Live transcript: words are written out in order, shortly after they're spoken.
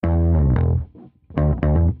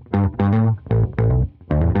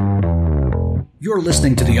You're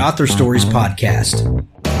listening to the Author Stories Podcast,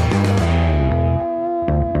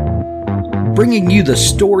 bringing you the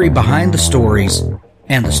story behind the stories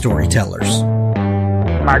and the storytellers.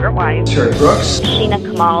 Margaret White, Terry Brooks, Sheena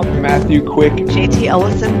Kamal, Matthew Quick, JT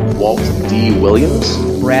Ellison, Walt D. Williams,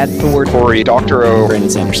 Brad Thor, Corey Doctorow, Brandon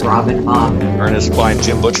Sanderson, Robin Hobb, Ernest Blind,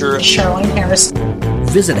 Jim Butcher, Sherwin Harris.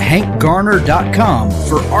 Visit hankgarner.com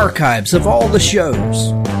for archives of all the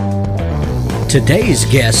shows. Today's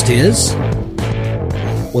guest is...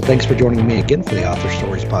 Well, thanks for joining me again for the Author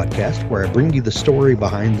Stories Podcast, where I bring you the story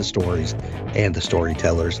behind the stories and the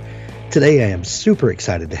storytellers. Today, I am super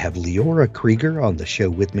excited to have Leora Krieger on the show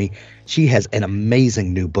with me. She has an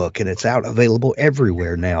amazing new book, and it's out available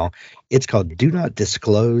everywhere now. It's called Do Not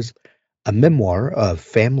Disclose, a memoir of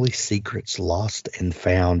family secrets lost and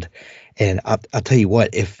found. And I'll tell you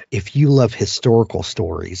what, if you love historical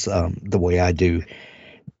stories the way I do,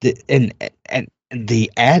 and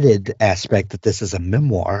the added aspect that this is a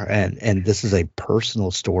memoir and this is a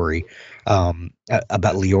personal story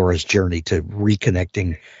about Leora's journey to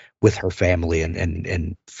reconnecting with her family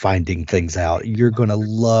and finding things out. You're going to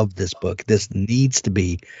love this book. This needs to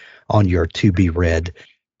be on your to-be-read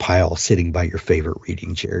pile sitting by your favorite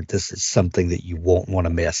reading chair. This is something that you won't want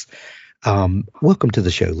to miss. Welcome to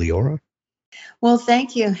the show, Leora. Well,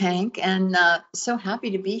 thank you, Hank, and so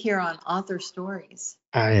happy to be here on Author Stories.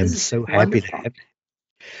 I am This is so happy to wonderful.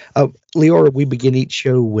 have you. Leora, we begin each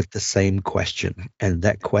show with the same question, and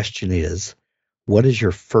that question is, what is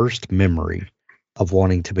your first memory of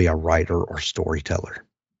wanting to be a writer or storyteller?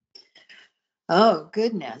 Oh,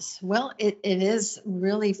 goodness. Well, it is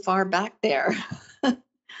really far back there.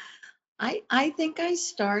 I think I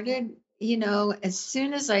started, as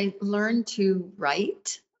soon as I learned to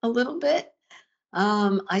write a little bit.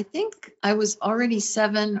 I think I was already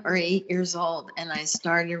 7 or 8 years old, and I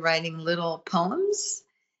started writing little poems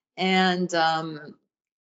and,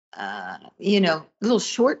 little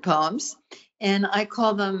short poems. And I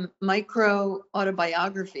call them micro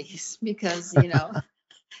autobiographies because,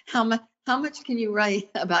 how much can you write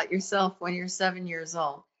about yourself when you're 7 years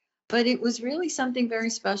old? But it was really something very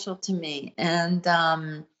special to me. And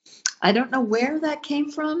I don't know where that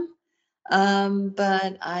came from.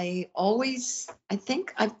 But I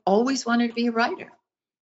think I've always wanted to be a writer.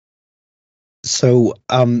 So,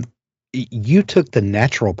 you took the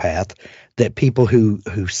natural path that people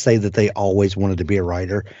who say that they always wanted to be a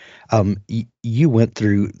writer. You went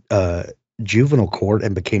through juvenile court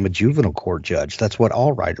and became a juvenile court judge. That's what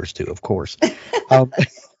all writers do, of course. Um,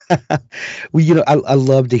 well, I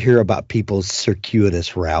love to hear about people's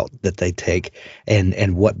circuitous route that they take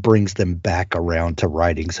and what brings them back around to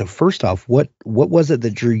writing. So first off, what was it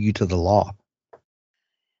that drew you to the law?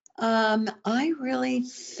 I really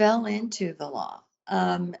fell into the law.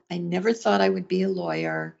 I never thought I would be a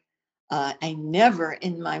lawyer. I never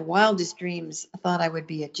in my wildest dreams thought I would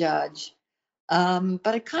be a judge. But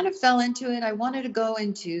I kind of fell into it. I wanted to go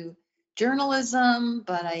into journalism,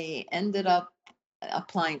 but I ended up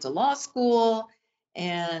applying to law school,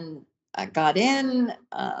 and I got in.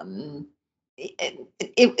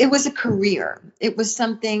 It was a career. It was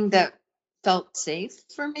something that felt safe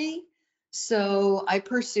for me. So I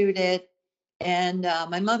pursued it. And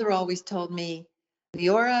my mother always told me,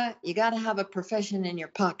 Leora, you got to have a profession in your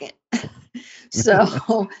pocket.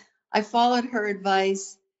 So I followed her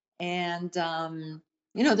advice. And,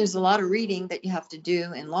 there's a lot of reading that you have to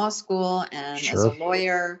do in law school and as a Sure.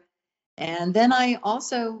 lawyer. And then I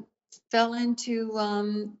also fell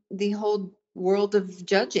into the whole world of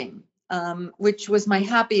judging, which was my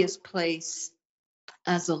happiest place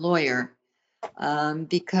as a lawyer,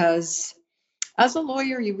 because as a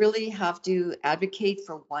lawyer, you really have to advocate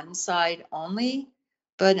for one side only.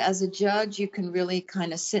 But as a judge, you can really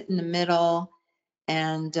kind of sit in the middle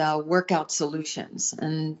and work out solutions.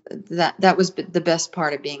 And that was the best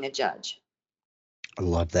part of being a judge. I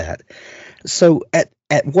love that. So at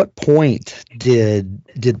what point did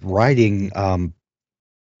writing and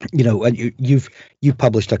you've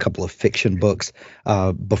published a couple of fiction books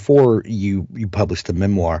before you published the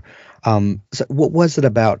memoir. So what was it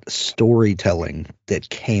about storytelling that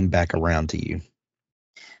came back around to you?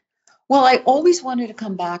 Well, I always wanted to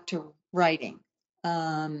come back to writing.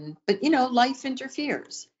 But life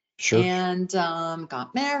interferes. Sure. And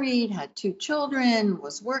got married, had 2 children,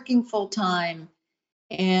 was working full time.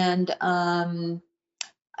 And I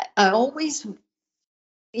always,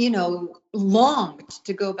 longed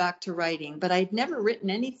to go back to writing, but I'd never written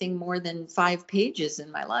anything more than 5 pages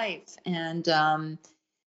in my life. And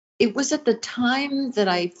it was at the time that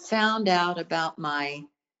I found out about my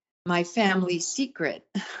family secret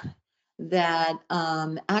that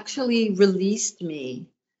actually released me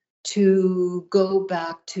to go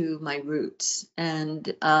back to my roots. And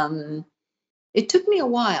it took me a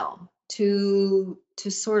while to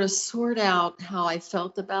sort of sort out how I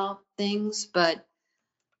felt about things, but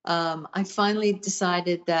I finally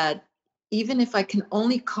decided that even if I can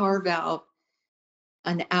only carve out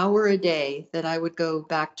an hour a day, that I would go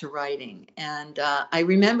back to writing. And I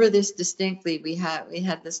remember this distinctly. We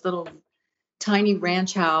had this little tiny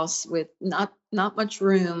ranch house with not much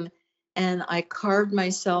room, and I carved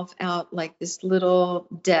myself out like this little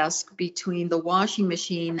desk between the washing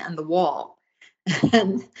machine and the wall.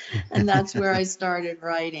 and that's where I started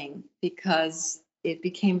writing, because it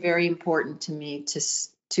became very important to me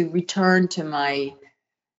to return to my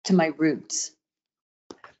roots.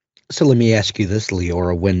 So let me ask you this,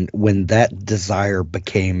 Leora, when that desire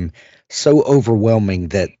became so overwhelming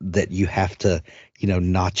that you have to,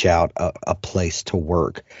 notch out a place to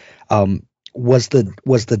work, was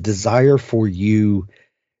the desire for you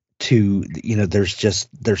to,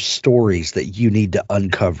 there's stories that you need to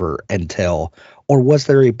uncover and tell, or was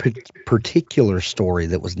there a particular story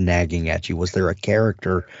that was nagging at you? Was there a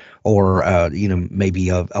character or, maybe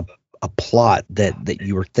a plot that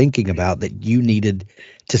you were thinking about that you needed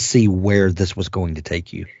to see where this was going to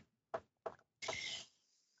take you?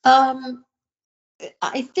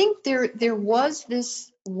 I think there was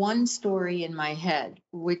this one story in my head,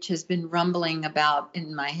 which has been rumbling about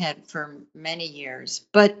in my head for many years,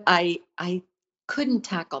 but I couldn't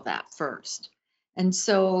tackle that first. And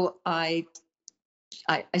so I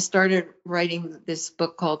started writing this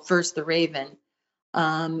book called First the Raven,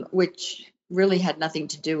 which really had nothing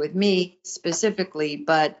to do with me specifically,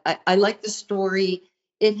 but I like the story.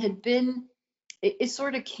 It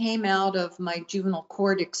sort of came out of my juvenile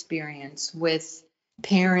court experience with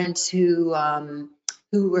parents who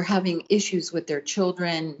were having issues with their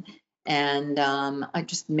children, and I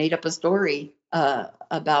just made up a story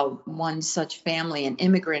about one such family, an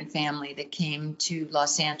immigrant family that came to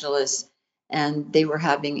Los Angeles, and they were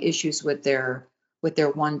having issues with their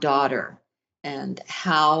one daughter, and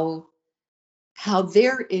how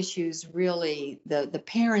their issues, really the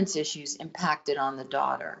parents' issues, impacted on the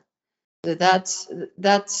daughter. So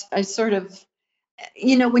that's I sort of,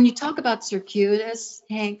 when you talk about circuitous,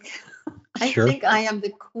 Hank, I Sure. think I am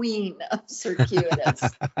the queen of circuitous.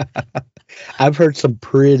 I've heard some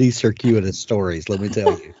pretty circuitous stories, let me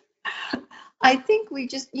tell you. I think we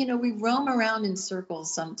just, we roam around in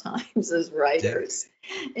circles sometimes as writers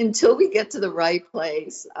until we get to the right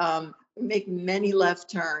place. We make many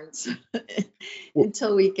left turns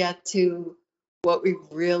until we get to what we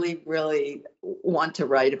really, really want to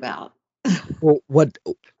write about. Well, one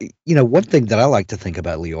thing that I like to think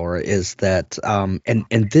about, Leora, is that,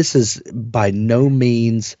 and this is by no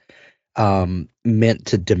means meant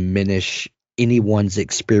to diminish anyone's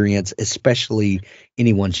experience, especially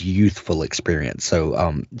anyone's youthful experience.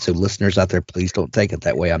 So listeners out there, please don't take it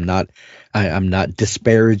that way. I'm not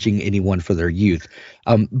disparaging anyone for their youth,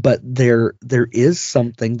 but there is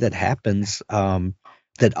something that happens.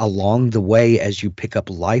 That along the way, as you pick up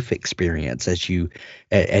life experience, as you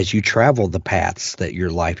travel the paths that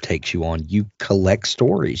your life takes you on, you collect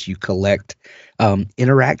stories, you collect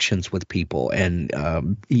interactions with people, and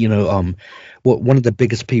one of the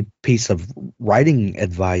biggest piece of writing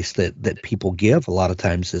advice that people give a lot of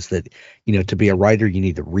times is that to be a writer you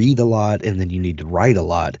need to read a lot, and then you need to write a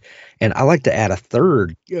lot. And I like to add a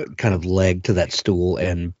third kind of leg to that stool,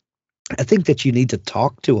 and I think that you need to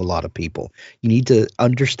talk to a lot of people. You need to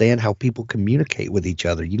understand how people communicate with each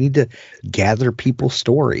other. You need to gather people's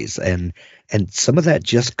stories, and some of that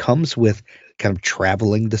just comes with kind of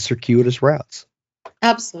traveling the circuitous routes.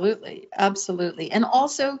 Absolutely, absolutely, and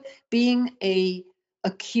also being a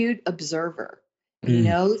acute observer.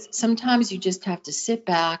 Sometimes you just have to sit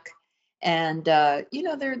back, and there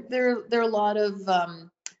are a lot of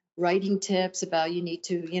writing tips about you need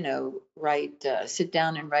to write, sit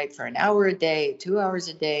down and write for an hour a day, 2 hours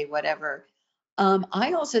a day, whatever.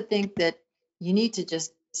 I also think that you need to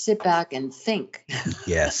just sit back and think.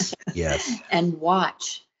 Yes. And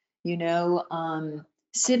watch,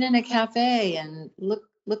 sit in a cafe and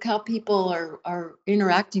look how people are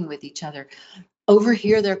interacting with each other,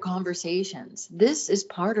 overhear their conversations. This is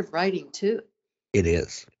part of writing too. It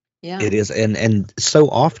is. Yeah. It is, and so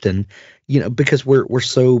often, because we're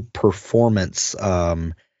so performance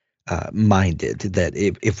minded, that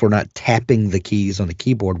if we're not tapping the keys on the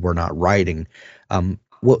keyboard, we're not writing.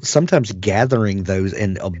 Well, sometimes gathering those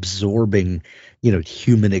and absorbing,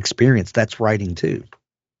 human experience, that's writing too.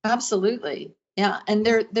 Absolutely. Yeah. And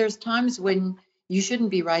there's times when you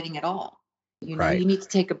shouldn't be writing at all. Right. You need to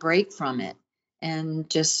take a break from it and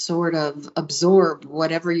just sort of absorb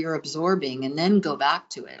whatever you're absorbing and then go back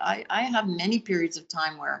to it. I have many periods of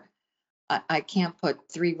time where I can't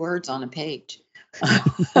put 3 words on a page.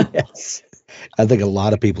 Yes. I think a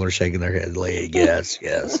lot of people are shaking their head like, yes,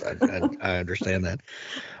 yes. I understand that.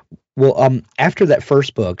 Well, after that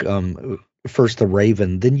first book, first The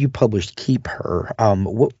Raven, then you published Keep Her.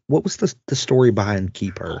 What was the story behind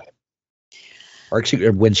Keep Her? Or excuse,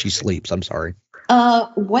 or When She Sleeps, I'm sorry.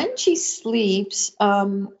 When She Sleeps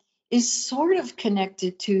is sort of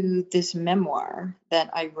connected to this memoir that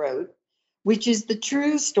I wrote, which is the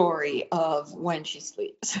true story of When She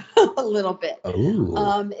Sleeps, a little bit. Oh,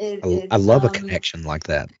 I It's love a connection like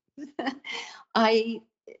that.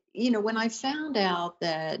 when I found out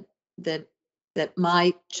that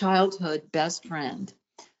my childhood best friend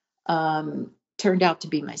turned out to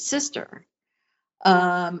be my sister,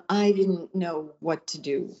 I didn't know what to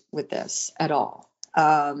do with this at all.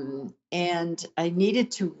 And I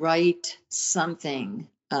needed to write something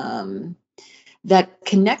that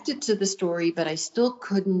connected to the story, but I still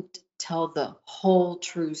couldn't tell the whole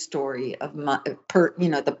true story of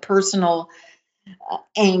the personal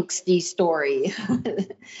angsty story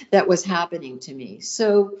that was happening to me.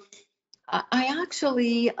 So I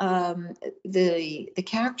actually, the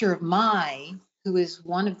character of Mai, who is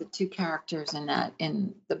one of the 2 characters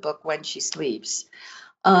in the book When She Sleeps,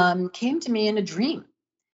 came to me in a dream.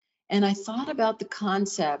 And I thought about the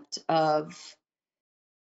concept of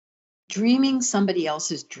dreaming somebody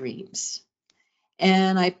else's dreams.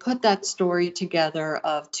 And I put that story together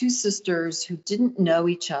of 2 sisters who didn't know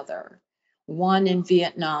each other, one in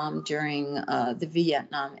Vietnam during the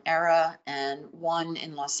Vietnam era and one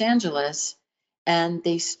in Los Angeles. And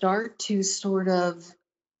they start to sort of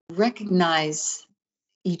recognize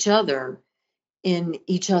each other in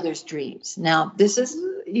each other's dreams. Now, this is,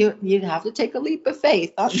 you'd have to take a leap of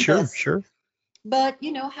faith on this. Sure. But,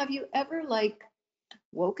 have you ever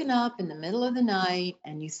woken up in the middle of the night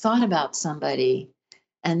and you thought about somebody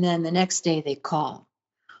and then the next day they call?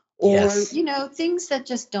 Or, Yes. Things that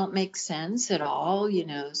just don't make sense at all,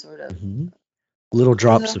 sort of. Mm-hmm. Little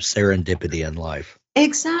drops of serendipity in life.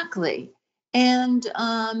 Exactly. And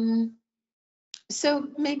so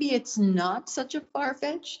maybe it's not such a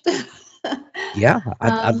far-fetched. Yeah,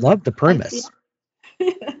 I love the premise.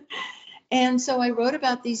 And so I wrote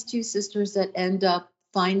about these 2 sisters that end up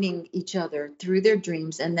finding each other through their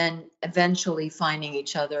dreams and then eventually finding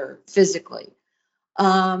each other physically.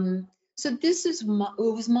 So this is it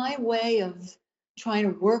was my way of trying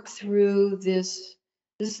to work through this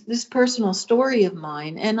personal story of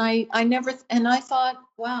mine. And I thought,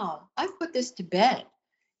 wow, I've put this to bed.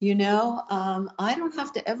 I don't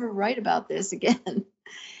have to ever write about this again.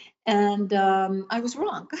 And I was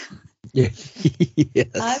wrong. Yes.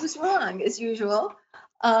 I was wrong, as usual.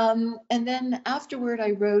 And then afterward,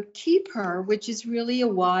 I wrote Keep Her, which is really a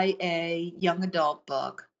YA young adult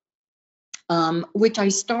book, which I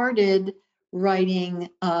started writing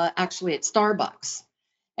actually at Starbucks.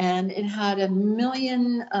 And it had a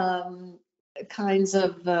million kinds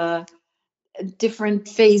of different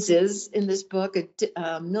phases in this book,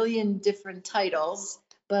 a million different titles,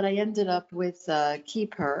 but I ended up with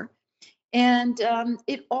Keep Her. And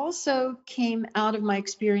it also came out of my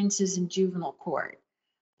experiences in juvenile court.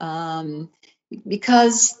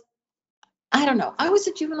 Because, I don't know, I was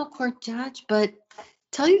a juvenile court judge, but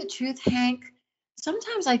tell you the truth, Hank,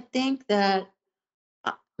 sometimes I think that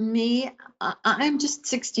I'm just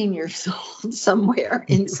 16 years old somewhere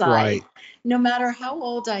inside. Right. No matter how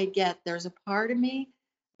old I get, there's a part of me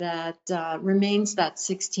that remains that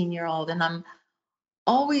 16-year-old. And I'm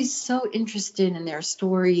always so interested in their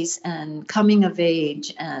stories and coming of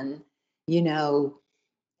age and,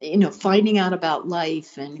 finding out about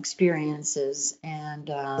life and experiences. And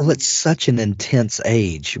well, it's such an intense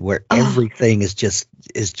age where everything is just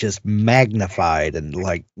magnified and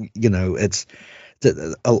it's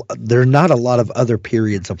there are not a lot of other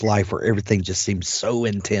periods of life where everything just seems so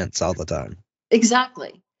intense all the time.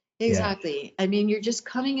 Exactly. Yeah. I mean, you're just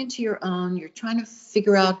coming into your own. You're trying to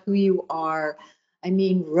figure out who you are. I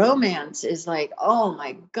mean, romance is like, oh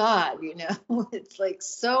my God, it's like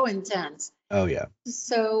so intense. Oh yeah.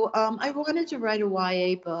 So I wanted to write a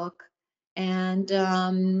YA book, and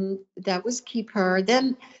that was Keep Her.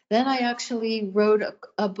 Then I actually wrote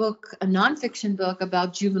a book, a nonfiction book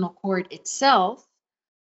about juvenile court itself,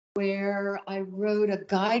 where I wrote a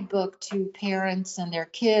guidebook to parents and their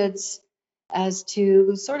kids as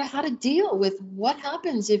to sort of how to deal with what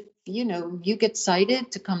happens if, you get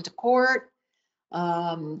cited to come to court,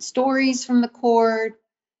 stories from the court,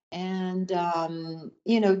 and,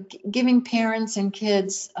 giving parents and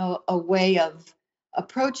kids a way of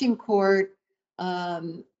approaching court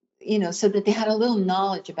so that they had a little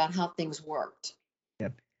knowledge about how things worked.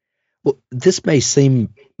 Well, this may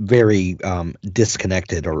seem very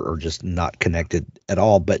disconnected or just not connected at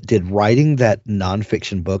all, but did writing that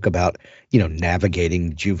nonfiction book about,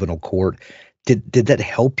 navigating juvenile court, did that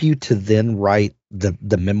help you to then write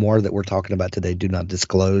the memoir that we're talking about today, Do Not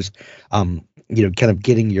Disclose? Kind of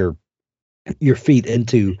getting your feet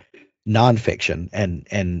into nonfiction and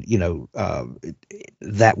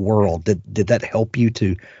that world. Did that help you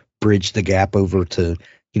to bridge the gap over to,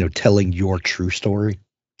 telling your true story?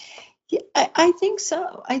 Yeah, I think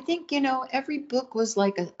so. I think, every book was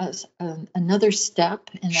like another step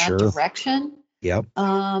in that Sure. direction. Yep.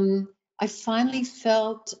 I finally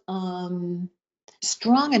felt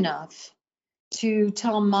strong enough to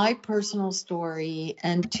tell my personal story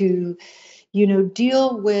and to,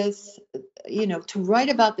 deal with, to write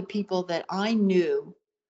about the people that I knew,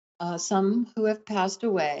 some who have passed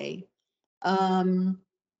away.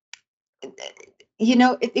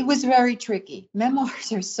 It was very tricky.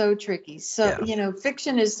 Memoirs are so tricky. So, Yeah.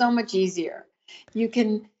 Fiction is so much easier. You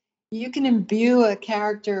can imbue a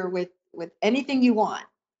character with anything you want.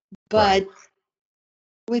 But Right.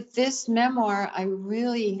 with this memoir, I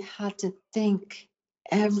really had to think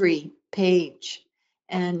every page.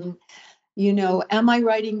 And, am I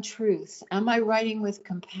writing truth? Am I writing with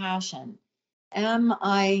compassion? Am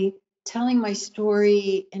I telling my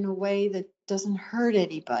story in a way that doesn't hurt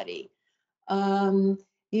anybody?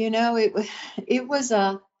 It was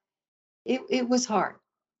hard.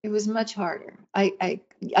 It was much harder. I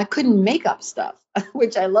couldn't make up stuff,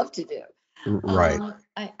 which I love to do. Right.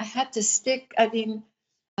 I had to stick. I mean,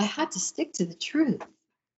 I had to stick to the truth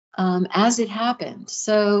as it happened.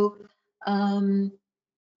 So,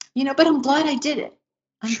 but I'm glad I did it.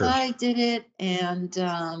 I'm Sure. glad I did it, and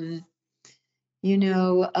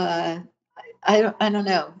I don't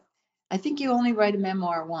know. I think you only write a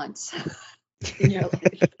memoir once in your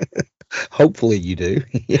life. Hopefully you do.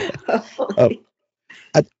 Yeah. Hopefully.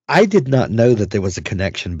 I did not know that there was a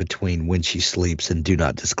connection between When She Sleeps and Do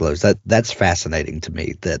Not Disclose. That's fascinating to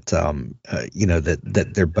me. That that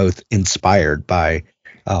they're both inspired by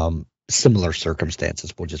similar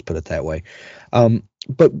circumstances. We'll just put it that way.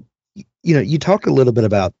 But you talked a little bit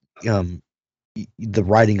about the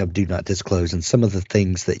writing of Do Not Disclose and some of the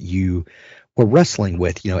things that you were wrestling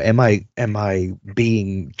with. Am I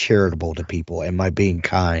being charitable to people? Am I being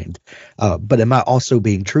kind? But am I also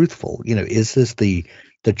being truthful? Is this the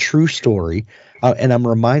true story? And I'm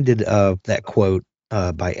reminded of that quote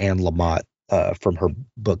by Anne Lamott from her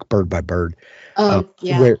book Bird by Bird,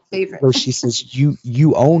 Yeah, favorite. where she says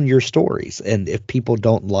you own your stories, and if people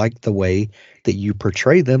don't like the way that you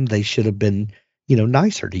portray them, they should have been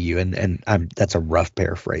nicer to you. And that's a rough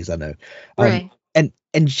paraphrase, I know. Right.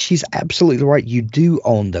 And she's absolutely right. You do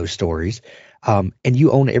own those stories, and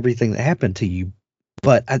you own everything that happened to you.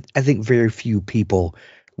 But I think very few people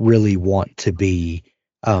really want to be,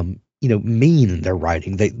 mean in their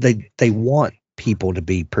writing. They want people to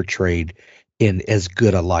be portrayed in as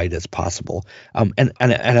good a light as possible. And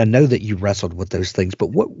I know that you wrestled with those things. But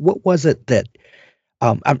what was it that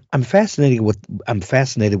I'm fascinated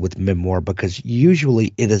with memoir, because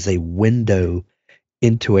usually it is a window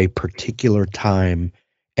into a particular time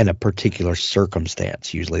and a particular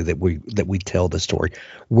circumstance, usually that we tell the story.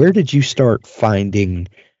 Where did you start finding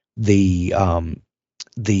the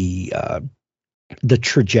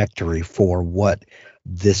trajectory for what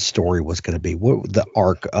this story was going to be? What the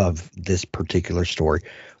arc of this particular story?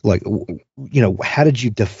 Like, how did you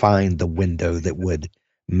define the window that would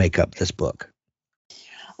make up this book?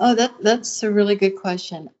 Oh, that's a really good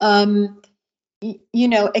question. Again,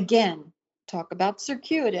 talk about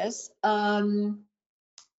circuitous.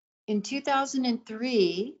 In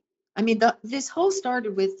 2003, I mean, this whole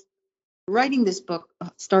started with writing this book.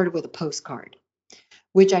 Started with a postcard,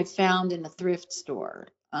 which I found in a thrift store.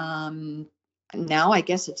 Now I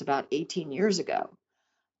guess it's about 18 years ago.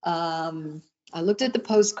 I looked at the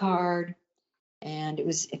postcard, and it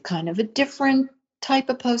was kind of a different type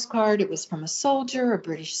of postcard. It was from a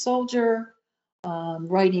British soldier,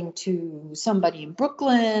 writing to somebody in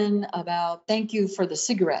Brooklyn about thank you for the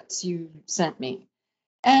cigarettes you sent me.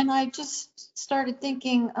 And I just started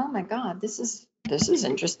thinking, oh my God, this is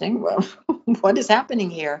interesting. Well, what is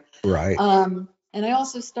happening here? Right. And I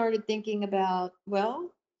also started thinking about,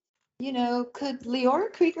 well, could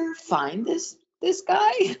Leora Krieger find this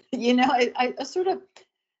guy? I sort of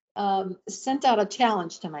sent out a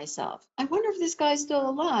challenge to myself. I wonder if this guy's still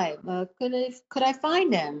alive. Could I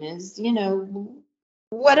find him? Is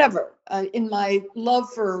whatever in my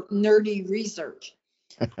love for nerdy research.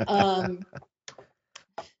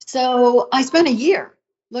 So I spent a year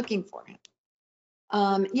looking for him.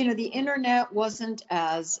 The internet wasn't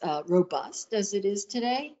as robust as it is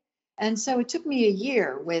today. And so it took me a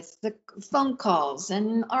year with the phone calls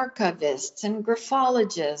and archivists and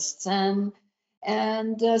graphologists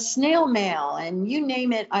and snail mail and you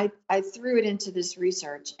name it. I threw it into this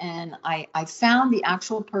research, and I found the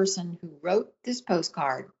actual person who wrote this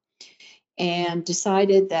postcard and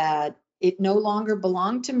decided that it no longer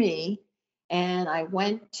belonged to me. And I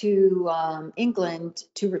went to England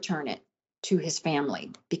to return it to his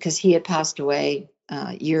family because he had passed away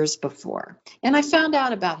years before. And I found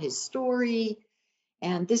out about his story,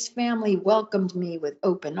 and this family welcomed me with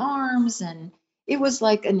open arms. And it was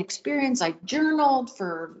like an experience. I journaled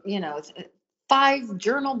for, 5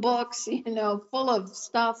 journal books, full of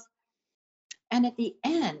stuff. And at the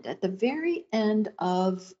very end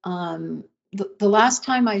of the last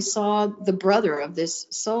time I saw the brother of this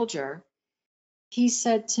soldier, he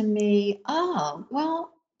said to me, "Oh,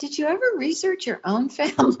 well, did you ever research your own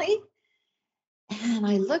family?" And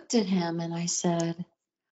I looked at him and I said,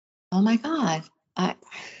 "Oh my God, I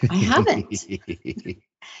haven't."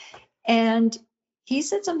 And he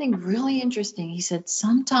said something really interesting. He said,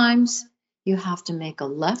 "Sometimes you have to make a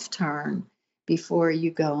left turn before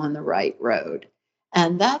you go on the right road."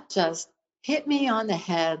 And that just hit me on the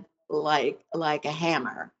head like a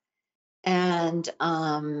hammer. And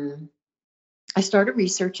I started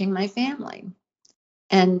researching my family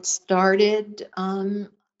and started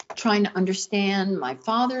trying to understand my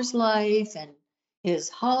father's life and his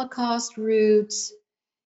Holocaust roots.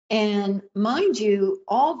 And mind you,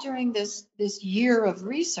 all during this year of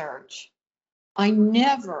research, I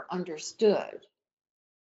never understood,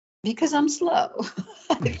 because I'm slow,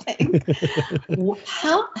 I think,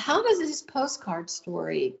 how does this postcard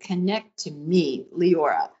story connect to me,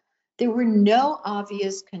 Leora? There were no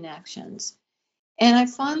obvious connections. And I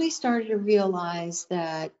finally started to realize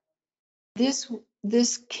that this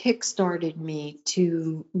kickstarted me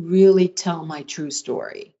to really tell my true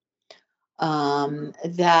story.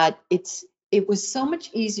 That it was so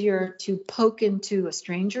much easier to poke into a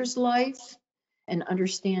stranger's life and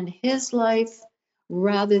understand his life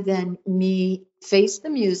rather than me face the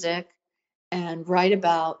music and write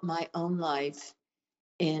about my own life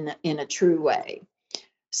in a true way.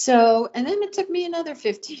 So, and then it took me another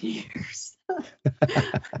 15 years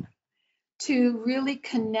to really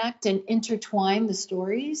connect and intertwine the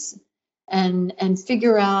stories and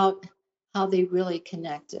figure out how they really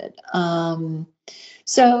connected.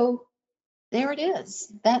 So there it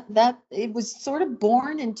is. That it was sort of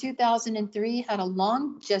born in 2003, had a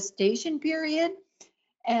long gestation period,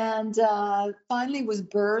 and finally was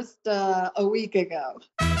birthed a week ago.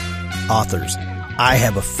 Authors, I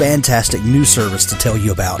have a fantastic new service to tell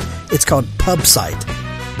you about. It's called PubSite.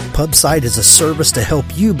 PubSite is a service to help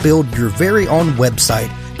you build your very own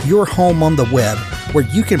website, your home on the web, where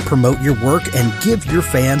you can promote your work and give your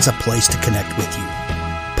fans a place to connect with you.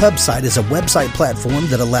 PubSite is a website platform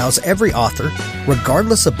that allows every author,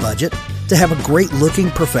 regardless of budget, to have a great-looking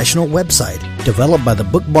professional website developed by the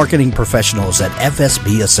book marketing professionals at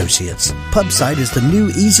FSB Associates. PubSite is the new,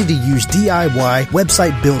 easy-to-use DIY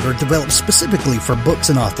website builder developed specifically for books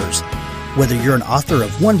and authors. Whether you're an author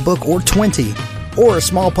of 1 book or 20, or a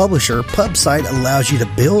small publisher, PubSite allows you to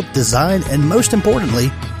build, design, and most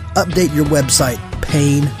importantly, update your website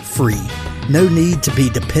pain-free. No need to be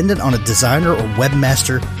dependent on a designer or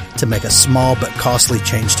webmaster to make a small but costly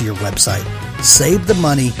change to your website. Save the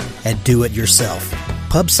money and do it yourself.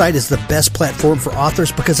 PubSite is the best platform for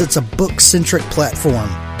authors because it's a book-centric platform.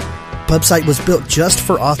 PubSite was built just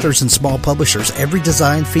for authors and small publishers. Every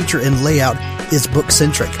design, feature, and layout is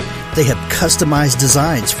book-centric. They have customized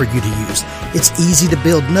designs for you to use. It's easy to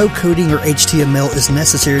build. No coding or HTML is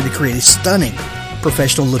necessary to create a stunning,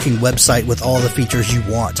 professional-looking website with all the features you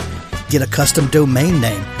want. Get a custom domain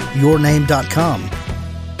name, yourname.com.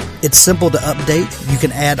 It's simple to update. You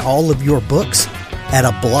can add all of your books, add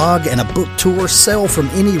a blog and a book tour, sell from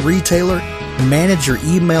any retailer, manage your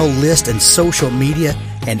email list and social media,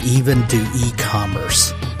 and even do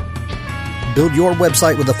e-commerce. Build your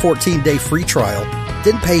website with a 14-day free trial,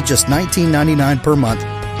 then pay just $19.99 per month,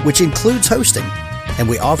 which includes hosting. And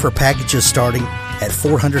we offer packages starting at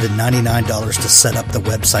 $499 to set up the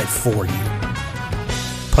website for you.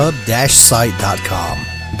 Pub-site.com,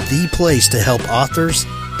 the place to help authors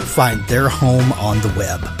find their home on the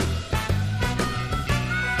web.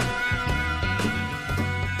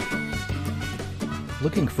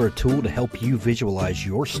 Looking for a tool to help you visualize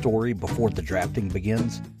your story before the drafting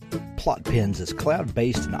begins? PlotPens is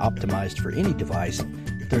cloud-based and optimized for any device.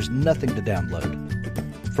 There's nothing to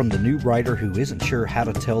download. From the new writer who isn't sure how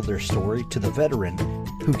to tell their story to the veteran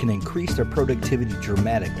who can increase their productivity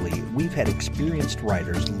dramatically, we've had experienced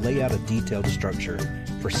writers lay out a detailed structure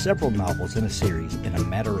for several novels in a series in a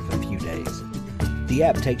matter of a few days. The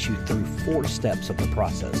app takes you through 4 steps of the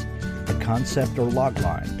process: the concept or log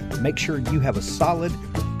line. Make sure you have a solid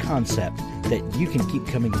concept that you can keep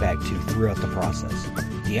coming back to throughout the process.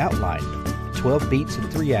 The outline, 12 beats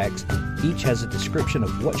and 3 acts, each has a description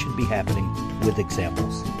of what should be happening with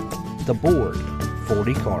examples. The board,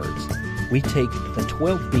 40 cards. We take the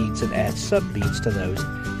 12 beats and add sub-beats to those,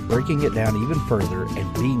 breaking it down even further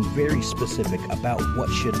and being very specific about what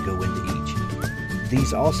should go into each.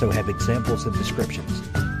 These also have examples and descriptions.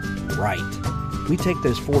 Right. We take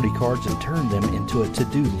those 40 cards and turn them into a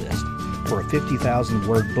to-do list. For a 50,000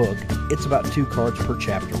 word book, it's about 2 cards per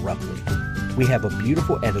chapter roughly. We have a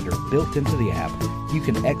beautiful editor built into the app. You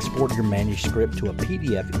can export your manuscript to a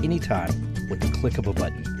PDF anytime with the click of a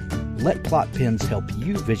button. Let Plot Pens help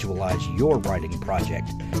you visualize your writing project.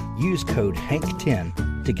 Use code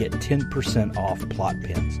HANK10 to get 10% off Plot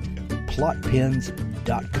Pens.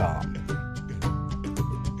 PlotPens.com.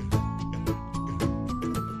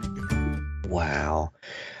 Wow.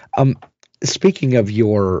 Speaking of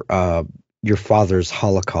your father's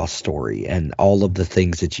Holocaust story and all of the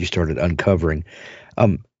things that you started uncovering,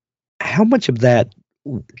 how much of that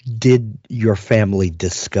did your family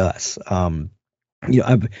discuss?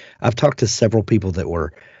 I've talked to several people that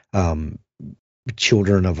were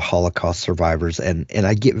children of Holocaust survivors, and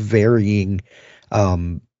I get varying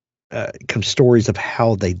kind of stories of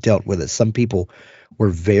how they dealt with it. Some people were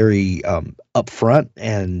very upfront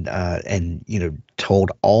and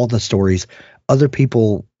told all the stories. Other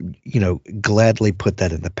people, gladly put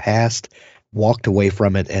that in the past, walked away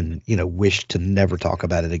from it, and wished to never talk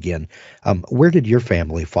about it again. Where did your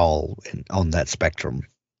family fall on that spectrum?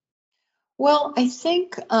 Well, I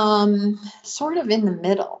think sort of in the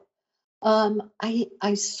middle.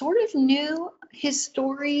 I sort of knew his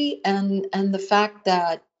story and the fact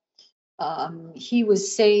that he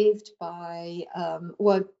was saved by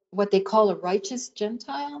what they call a righteous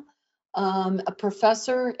Gentile, a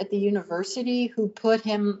professor at the university who put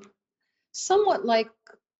him somewhat like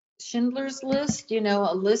Schindler's List,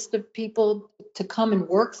 a list of people to come and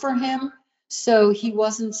work for him. So he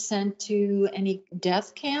wasn't sent to any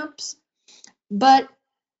death camps. But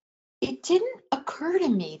it didn't occur to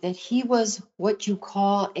me that he was what you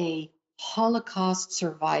call a Holocaust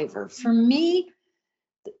survivor. For me,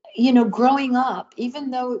 growing up, even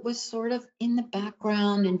though it was sort of in the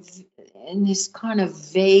background and in this kind of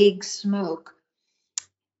vague smoke,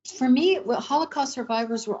 for me, Holocaust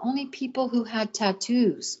survivors were only people who had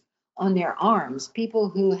tattoos on their arms, people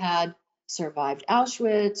who had survived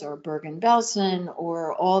Auschwitz or Bergen-Belsen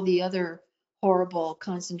or all the other horrible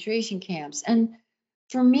concentration camps. And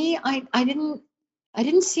for me, I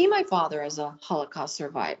didn't see my father as a Holocaust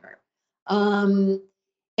survivor. And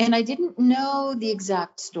I didn't know the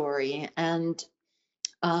exact story. And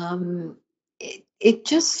it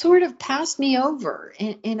just sort of passed me over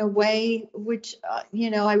in a way which,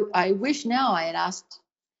 I wish now I had asked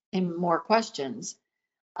him more questions.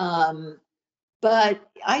 But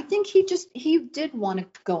I think he did want to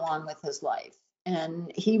go on with his life,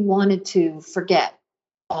 and he wanted to forget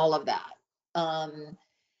all of that.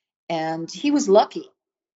 And he was lucky.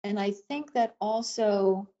 And I think that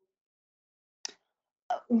also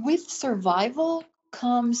with survival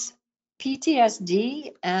comes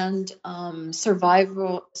PTSD and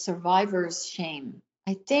survivor's shame.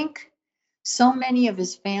 I think so many of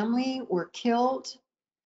his family were killed,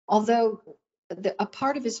 although a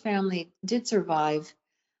part of his family did survive.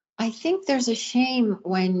 I think there's a shame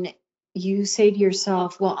when you say to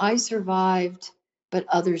yourself, well, I survived, but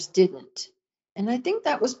others didn't. And I think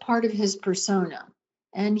that was part of his persona.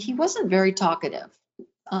 And he wasn't very talkative.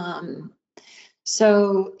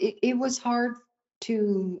 So it was hard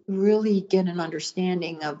to really get an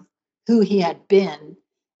understanding of who he had been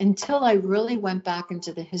until I really went back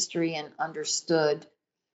into the history and understood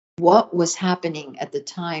what was happening at the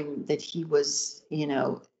time that he was, in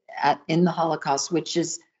the Holocaust, which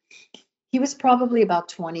is, he was probably about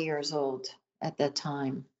 20 years old at that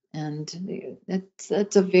time. And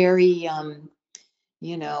that's a very,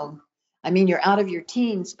 you're out of your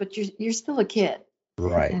teens, but you're still a kid.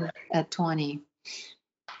 Right. At 20.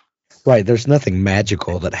 Right. There's nothing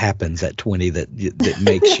magical that happens at 20 that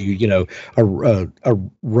makes you, a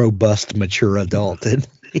robust, mature adult. And,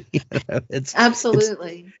 it's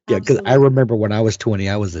absolutely. Yeah. Because I remember when I was 20,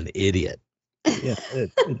 I was an idiot. Yeah.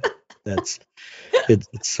 It's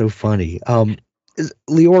so funny.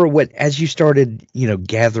 Leora, as you started,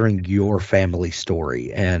 gathering your family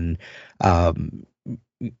story and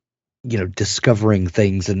discovering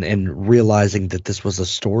things and realizing that this was a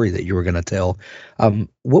story that you were going to tell.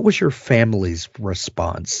 What was your family's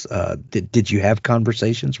response? Did you have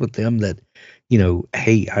conversations with them that,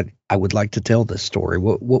 hey, I would like to tell this story?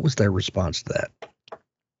 What was their response to that?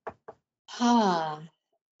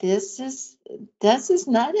 This is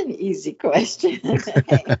not an easy question.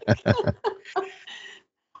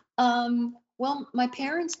 Well, my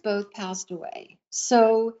parents both passed away,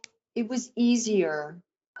 so it was easier.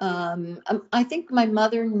 I think my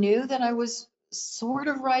mother knew that I was sort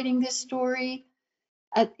of writing this story.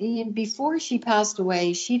 Before she passed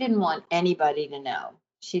away, she didn't want anybody to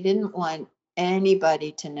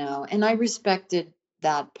know. And I respected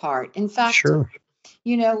that part. In fact, Sure.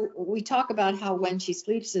 We talk about how When She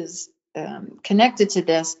Sleeps is connected to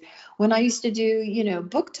this. When I used to do,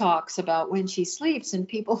 book talks about When She Sleeps, and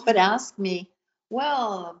people would ask me,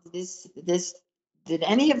 well, did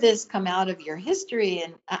any of this come out of your history?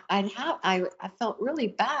 And I felt really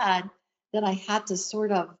bad that I had to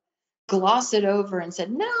sort of gloss it over and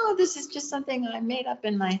said, no, this is just something I made up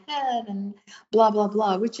in my head and blah, blah,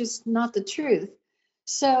 blah, which is not the truth.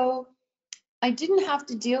 So I didn't have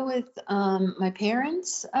to deal with my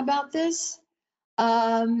parents about this.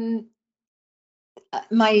 My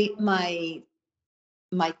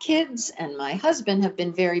kids and my husband have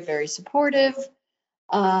been very, very supportive.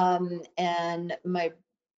 And my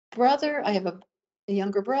brother, I have a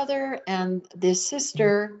younger brother, and this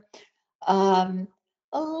sister, a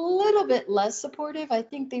little bit less supportive. I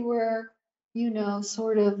think they were,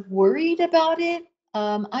 sort of worried about it.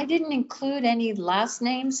 I didn't include any last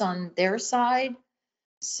names on their side.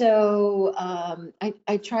 So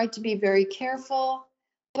I tried to be very careful,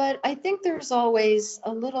 but I think there's always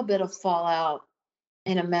a little bit of fallout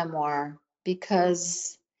in a memoir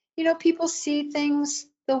because, people see things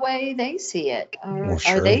the way they see it or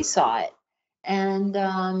they saw it. And,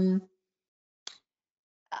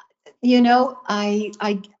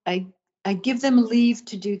 I give them leave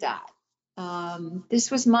to do that.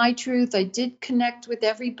 This was my truth. I did connect with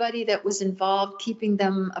everybody that was involved, keeping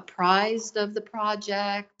them apprised of the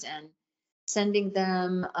project and sending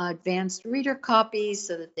them advanced reader copies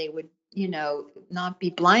so that they would, not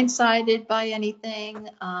be blindsided by anything.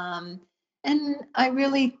 And I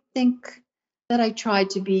really think that I tried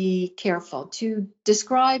to be careful to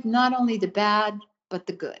describe not only the bad, but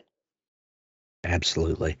the good.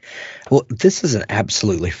 Absolutely. Well, this is an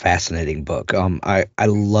absolutely fascinating book. I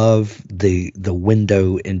love the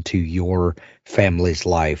window into your family's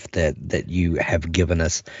life that you have given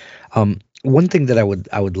us. One thing that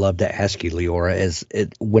I would love to ask you, Leora, is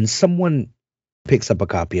when someone picks up a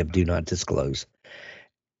copy of Do Not Disclose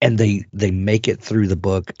and they make it through the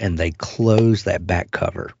book and they close that back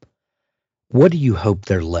cover, what do you hope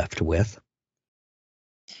they're left with?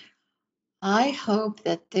 I hope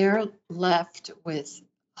that they're left with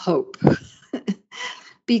hope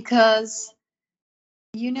because,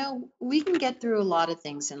 we can get through a lot of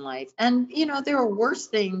things in life. And, there are worse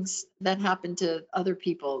things that happen to other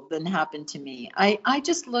people than happen to me. I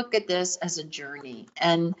just look at this as a journey.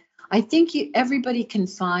 And I think everybody can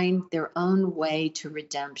find their own way to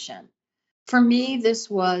redemption. For me, this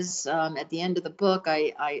was at the end of the book,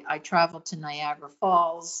 I traveled to Niagara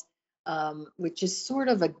Falls, which is sort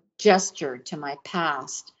of a gesture to my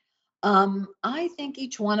past. I think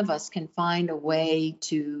each one of us can find a way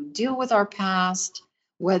to deal with our past,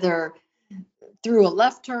 whether through a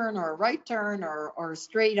left turn or a right turn or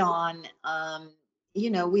straight on.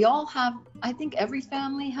 We all have, I think every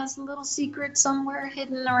family has a little secret somewhere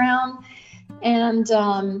hidden around.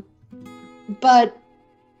 And, but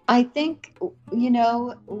I think,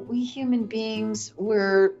 we human beings,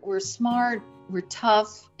 we're smart, we're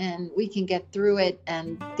tough, and we can get through it.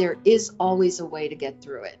 And there is always a way to get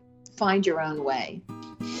through it. Find your own way.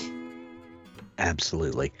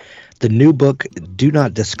 Absolutely. The new book, Do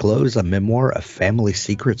Not Disclose, a memoir of family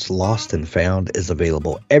secrets lost and found, is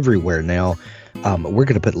available everywhere now. We're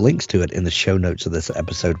going to put links to it in the show notes of this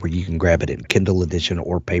episode where you can grab it in Kindle edition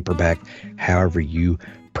or paperback. However you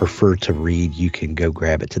prefer to read, you can go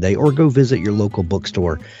grab it today or go visit your local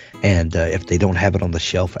bookstore. And if they don't have it on the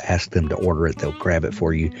shelf, ask them to order it. They'll grab it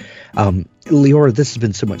for you. Leora, this has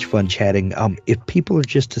been so much fun chatting. If people are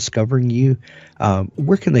just discovering you,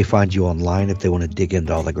 where can they find you online if they want to dig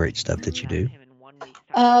into all the great stuff that you do?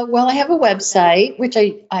 Well, I have a website, which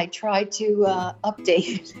I try to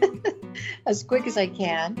update as quick as I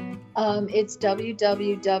can. It's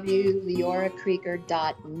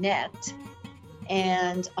www.leorakrieger.net.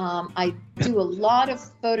 And I do a lot of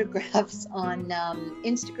photographs on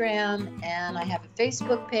Instagram, and I have a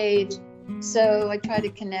Facebook page. So I try to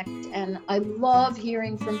connect, and I love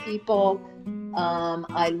hearing from people.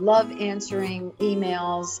 I love answering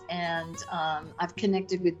emails, and I've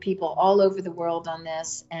connected with people all over the world on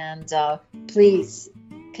this. And please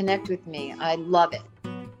connect with me. I love it.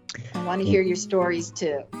 I want to hear your stories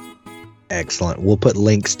too. Excellent. We'll put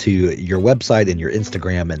links to your website and your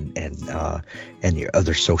Instagram and your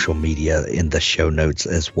other social media in the show notes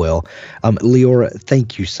as well. Leora,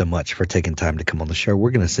 thank you so much for taking time to come on the show.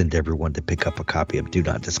 We're going to send everyone to pick up a copy of Do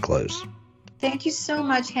Not Disclose. Thank you so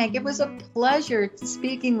much, Hank. It was a pleasure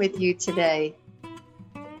speaking with you today.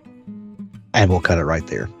 And we'll cut it right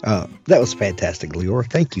there. That was fantastic, Leora.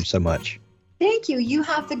 Thank you so much. Thank you. You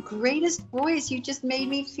have the greatest voice. You just made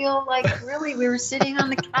me feel like really we were sitting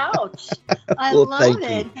on the couch. I love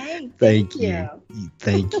it. Hey, thank you.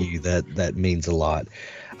 Thank you. That means a lot.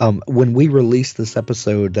 When we release this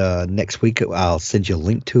episode next week, I'll send you a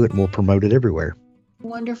link to it and we'll promote it everywhere.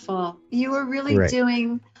 Wonderful. You are really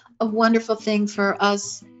doing a wonderful thing for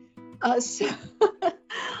us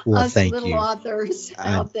Well, us thank little you. authors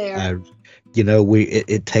out there.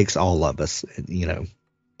 It takes all of us,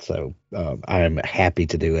 So I'm happy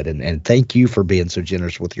to do it. And thank you for being so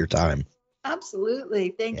generous with your time. Absolutely.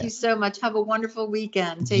 Thank you so much. Have a wonderful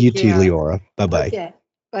weekend. Take You care. too, Leora. Bye-bye. Okay.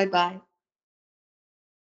 Bye-bye.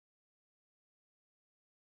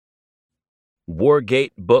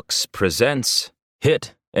 Wargate Books presents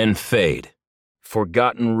Hit and Fade,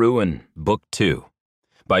 Forgotten Ruin, Book 2,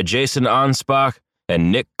 by Jason Anspach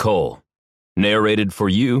and Nick Cole. Narrated for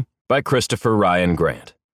you by Christopher Ryan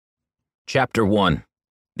Grant. Chapter 1.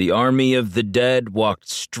 The army of the dead walked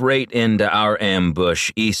straight into our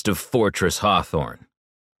ambush east of Fortress Hawthorne.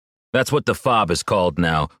 That's what the FOB is called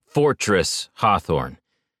now, Fortress Hawthorne.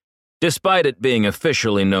 Despite it being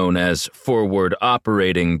officially known as Forward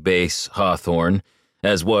Operating Base Hawthorne,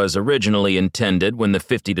 as was originally intended when the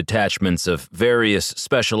 50 detachments of various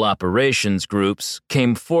special operations groups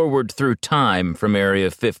came forward through time from Area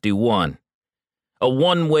 51. A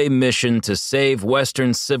one-way mission to save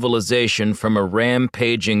Western civilization from a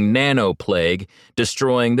rampaging nanoplague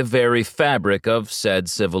destroying the very fabric of said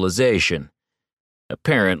civilization.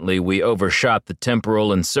 Apparently, we overshot the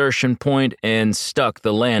temporal insertion point and stuck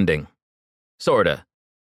the landing. Sorta.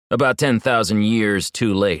 About 10,000 years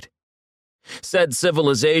too late. Said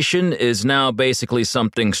civilization is now basically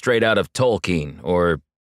something straight out of Tolkien or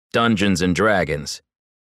Dungeons and Dragons,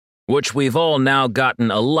 which we've all now gotten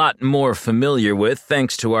a lot more familiar with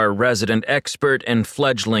thanks to our resident expert and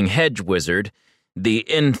fledgling hedge wizard, the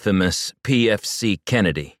infamous PFC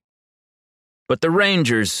Kennedy. But the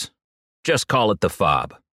Rangers just call it the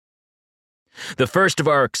FOB. The first of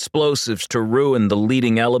our explosives to ruin the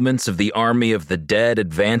leading elements of the army of the dead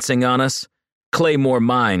advancing on us, Claymore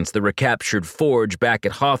Mines, the recaptured forge back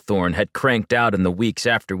at Hawthorne, had cranked out in the weeks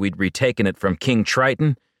after we'd retaken it from King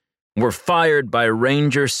Triton, were fired by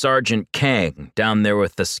Ranger Sergeant Kang down there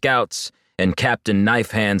with the Scouts and Captain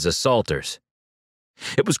Knifehand's assaulters.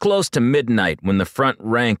 It was close to midnight when the front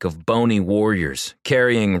rank of bony warriors,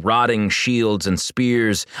 carrying rotting shields and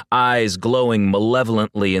spears, eyes glowing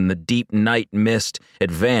malevolently in the deep night mist,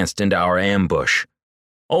 advanced into our ambush,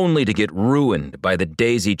 only to get ruined by the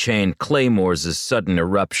daisy-chained claymores' sudden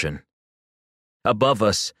eruption. Above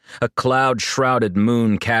us, a cloud-shrouded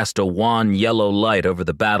moon cast a wan yellow light over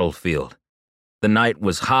the battlefield. The night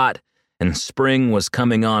was hot, and spring was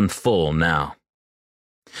coming on full now.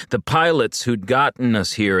 The pilots who'd gotten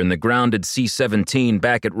us here in the grounded C-17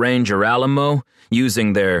 back at Ranger Alamo,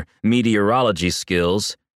 using their meteorology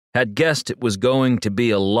skills, had guessed it was going to be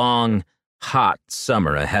a long, hot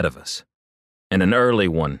summer ahead of us, and an early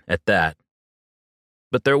one at that.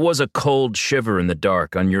 But there was a cold shiver in the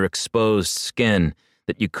dark on your exposed skin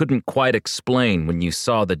that you couldn't quite explain when you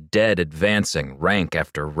saw the dead advancing rank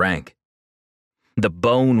after rank. The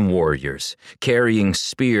bone warriors, carrying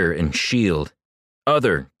spear and shield.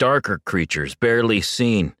 Other, darker creatures barely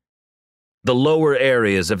seen. The lower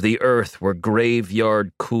areas of the earth were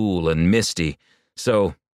graveyard cool and misty,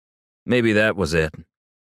 so maybe that was it.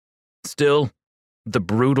 Still, the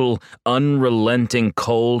brutal, unrelenting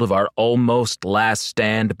cold of our almost last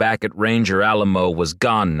stand back at Ranger Alamo was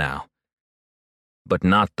gone now. But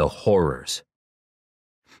not the horrors.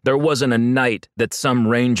 There wasn't a night that some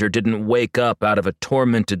ranger didn't wake up out of a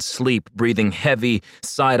tormented sleep, breathing heavy,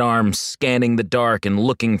 sidearms scanning the dark and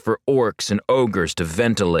looking for orcs and ogres to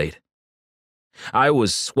ventilate. I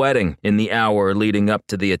was sweating in the hour leading up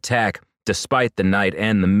to the attack, despite the night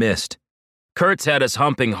and the mist. Kurtz had us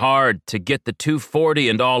humping hard to get the 240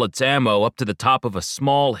 and all its ammo up to the top of a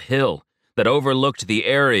small hill that overlooked the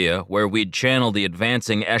area where we'd channel the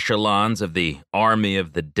advancing echelons of the Army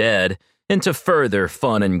of the Dead into further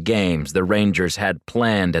fun and games the Rangers had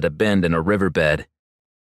planned at a bend in a riverbed.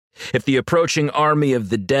 If the approaching army of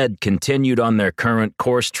the dead continued on their current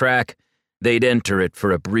course track, they'd enter it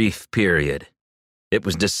for a brief period. It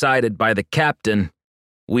was decided by the captain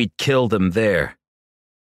we'd kill them there.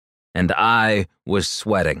 And I was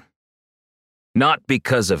sweating. Not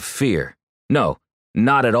because of fear. No,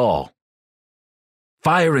 not at all.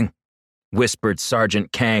 "Firing," whispered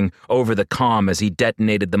Sergeant Kang over the comm as he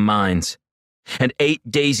detonated the mines. And 8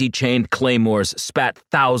 daisy-chained claymores spat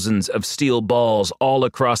thousands of steel balls all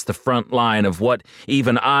across the front line of what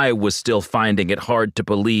even I was still finding it hard to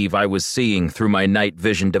believe I was seeing through my night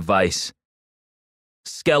vision device.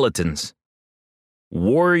 Skeletons.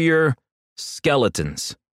 Warrior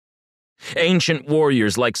skeletons. Ancient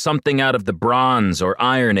warriors like something out of the Bronze or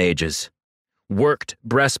Iron Ages. Worked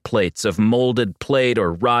breastplates of molded plate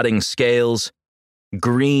or rotting scales.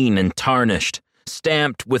 Green and tarnished,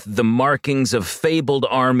 stamped with the markings of fabled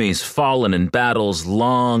armies fallen in battles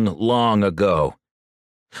long, long ago.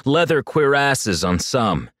 Leather cuirasses on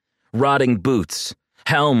some, rotting boots,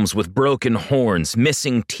 helms with broken horns,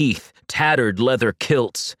 missing teeth, tattered leather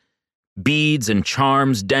kilts, beads and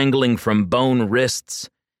charms dangling from bone wrists,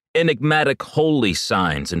 enigmatic holy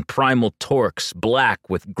signs and primal torques black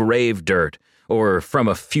with grave dirt, or from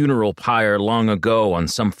a funeral pyre long ago on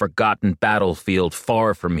some forgotten battlefield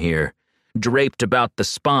far from here, draped about the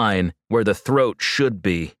spine where the throat should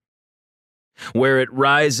be, where it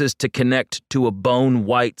rises to connect to a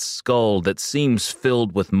bone-white skull that seems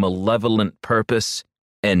filled with malevolent purpose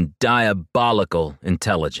and diabolical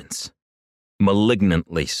intelligence,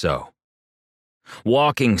 malignantly so.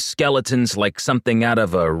 Walking skeletons like something out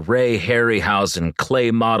of a Ray Harryhausen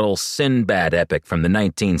clay model Sinbad epic from the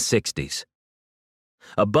 1960s.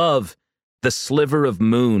 Above, the sliver of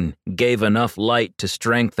moon gave enough light to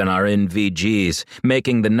strengthen our NVGs,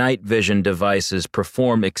 making the night vision devices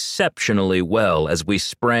perform exceptionally well as we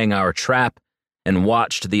sprang our trap and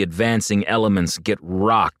watched the advancing elements get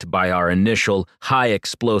rocked by our initial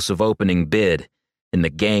high-explosive opening bid in the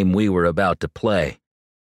game we were about to play.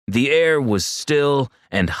 The air was still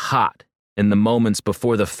and hot in the moments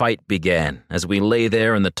before the fight began as we lay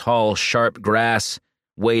there in the tall, sharp grass,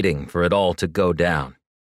 waiting for it all to go down.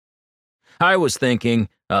 I was thinking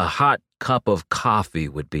a hot cup of coffee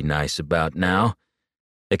would be nice about now,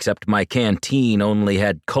 except my canteen only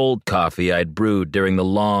had cold coffee I'd brewed during the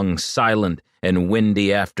long, silent, and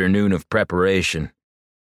windy afternoon of preparation.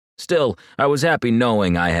 Still, I was happy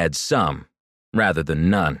knowing I had some, rather than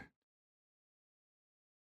none.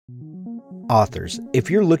 Authors, if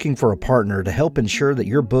you're looking for a partner to help ensure that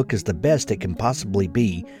your book is the best it can possibly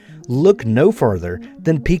be, look no further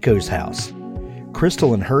than Pico's House.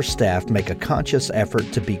 Crystal and her staff make a conscious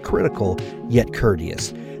effort to be critical yet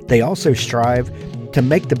courteous. They also strive to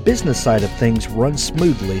make the business side of things run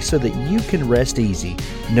smoothly so that you can rest easy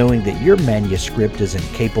knowing that your manuscript is in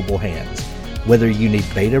capable hands. Whether you need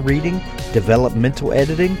beta reading, developmental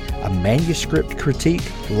editing, a manuscript critique,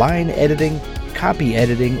 line editing, copy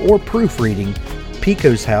editing, or proofreading,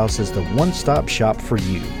 Pico's House is the one-stop shop for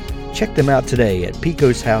you. Check them out today at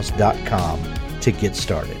picoshouse.com to get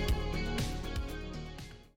started.